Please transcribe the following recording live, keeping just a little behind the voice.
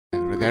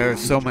There are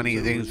so many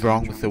things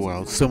wrong with the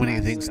world, so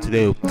many things to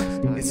do.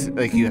 It's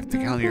like you have to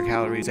count your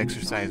calories,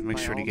 exercise, make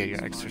sure to get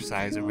your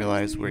exercise, and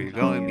realize where you're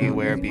going. Be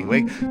aware, be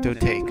awake. Don't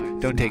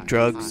take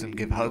drugs and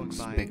give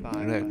hugs.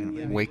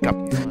 Wake up,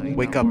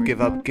 give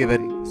up, give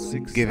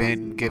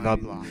in, give up.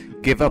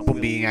 Give up on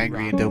being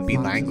angry and don't be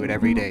languid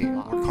every day.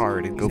 Work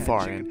hard and go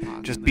far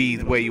and just be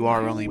the way you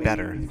are, only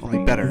better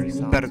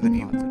than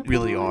you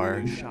really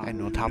are.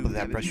 And on top of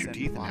that, brush your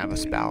teeth and have a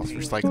spouse,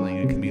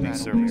 recycling and community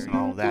service and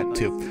all of that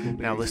too.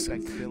 Now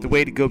listen, the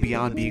way to go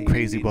beyond being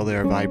crazy while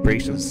there are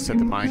vibrations, set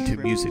the mind to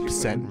music to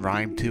set and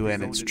rhyme to,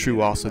 and it's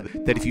true also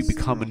that if you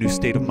become a new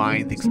state of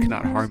mind, things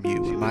cannot harm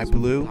you. Am I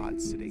blue?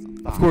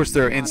 Of course,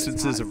 there are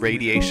instances of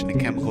radiation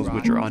and chemicals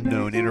which are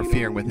unknown,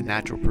 interfering with the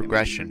natural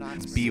progression.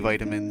 It's B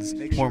vitamins,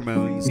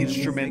 hormones,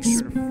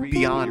 instruments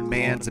beyond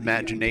man's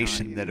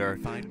imagination that are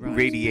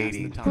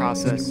radiating,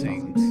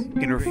 processing,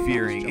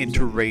 interfering,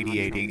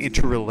 interradiating,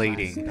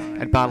 interrelating,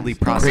 and bodily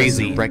processes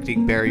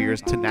erecting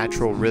barriers to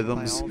natural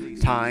rhythms,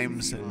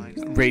 times,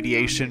 and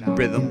radiation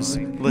rhythms.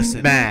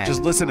 Listen,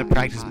 just listen and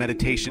practice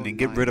meditation and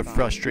get rid of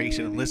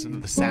frustration and listen to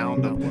the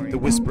sound of the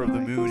whisper of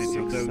the moon and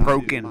you'll go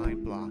broken.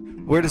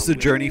 Where does the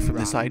journey from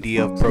this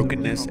idea of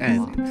brokenness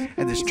end,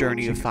 and this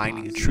journey of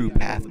finding a true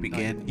path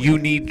begin? You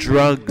need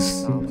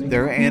drugs.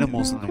 There are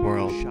animals in the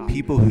world,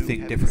 people who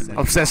think differently.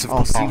 Obsessive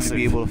all seem to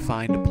be able to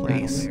find a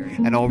place,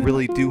 and all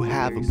really do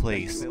have a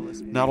place.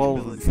 Not all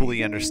of them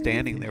fully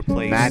understanding their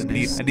place,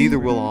 madness, and neither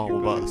will all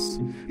of us.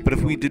 But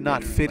if we do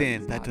not fit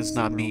in, that does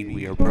not mean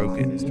we are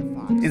broken.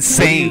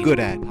 Insane, you're good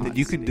at, that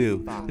you can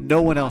do, that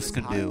no one else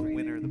can do.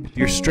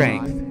 Your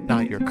strength,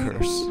 not your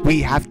curse.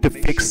 We have to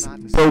fix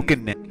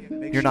brokenness.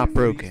 You're not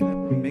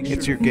broken.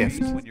 It's your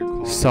gift.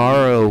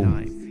 Sorrow.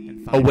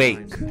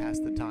 Awake.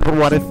 But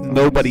what if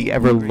nobody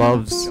ever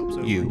loves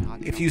you?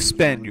 If you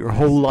spend your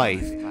whole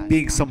life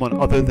being someone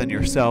other than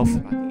yourself,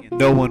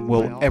 no one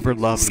will ever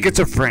love you.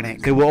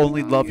 Schizophrenic. They will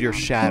only love your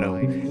shadow,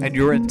 and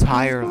your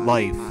entire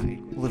life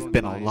will have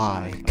been a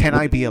lie. Can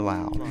I be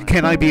allowed?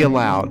 Can I be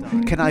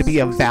allowed? Can I be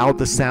avowed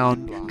to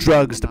sound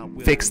drugs to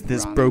fix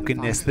this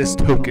brokenness, this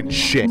token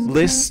shit?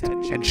 List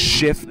and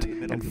shift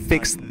and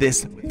fix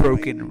this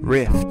broken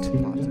rift.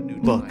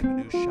 Look,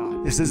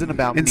 this isn't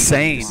about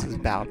insane, this is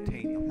about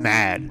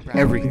mad,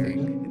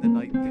 everything.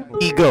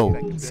 Ego,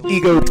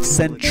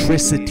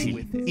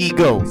 egocentricity,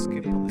 ego.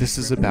 This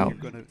is about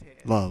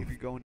love.